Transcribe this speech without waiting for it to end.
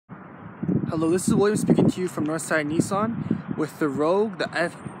Hello, this is William speaking to you from Northside Nissan with the Rogue, the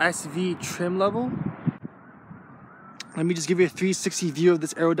FSV trim level. Let me just give you a 360 view of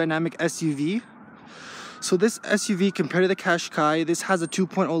this aerodynamic SUV. So this SUV, compared to the Qashqai, this has a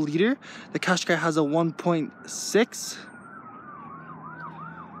 2.0 liter. The Qashqai has a 1.6.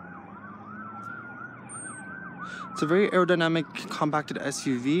 It's a very aerodynamic, compacted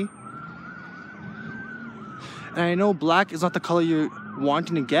SUV. And I know black is not the color you're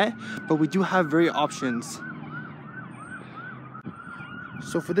wanting to get, but we do have various options.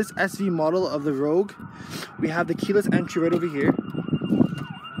 So for this SV model of the Rogue, we have the keyless entry right over here.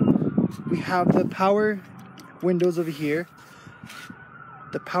 We have the power windows over here,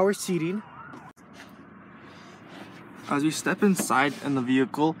 the power seating. As we step inside in the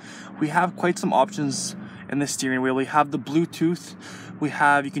vehicle, we have quite some options in the steering wheel. We have the Bluetooth,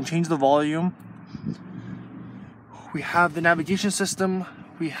 you can change the volume. We have the navigation system.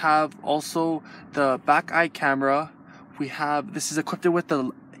 We have also the back eye camera. This is equipped with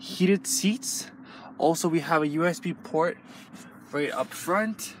the heated seats. Also, we have a USB port right up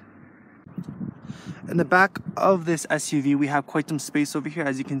front. In the back of this SUV, we have quite some space over here,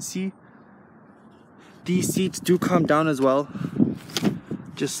 as you can see. These seats do come down as well,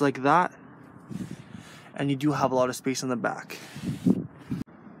 just like that. And you do have a lot of space in the back.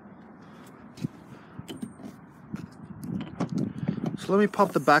 So let me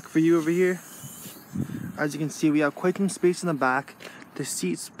pop the back for you over here. As you can see, we have quite some space in the back. The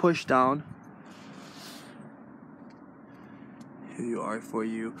seats push down. Here you are for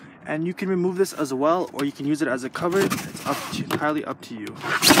you. And you can remove this as well, or you can use it as a cover. It's entirely up to you.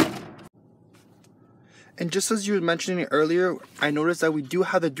 And just as you were mentioning earlier, I noticed that we do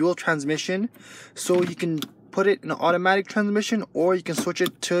have the dual transmission. So you can put it in an automatic transmission, or you can switch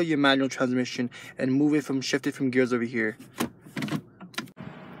it to your manual transmission and shift it from gears over here.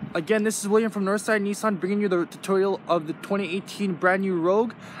 Again, this is William from Northside Nissan, bringing you the tutorial of the 2018 brand new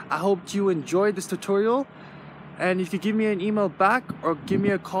Rogue. I hope you enjoyed this tutorial, and if you give me an email back or give me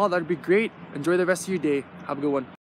a call, that'd be great. Enjoy the rest of your day. Have a good one.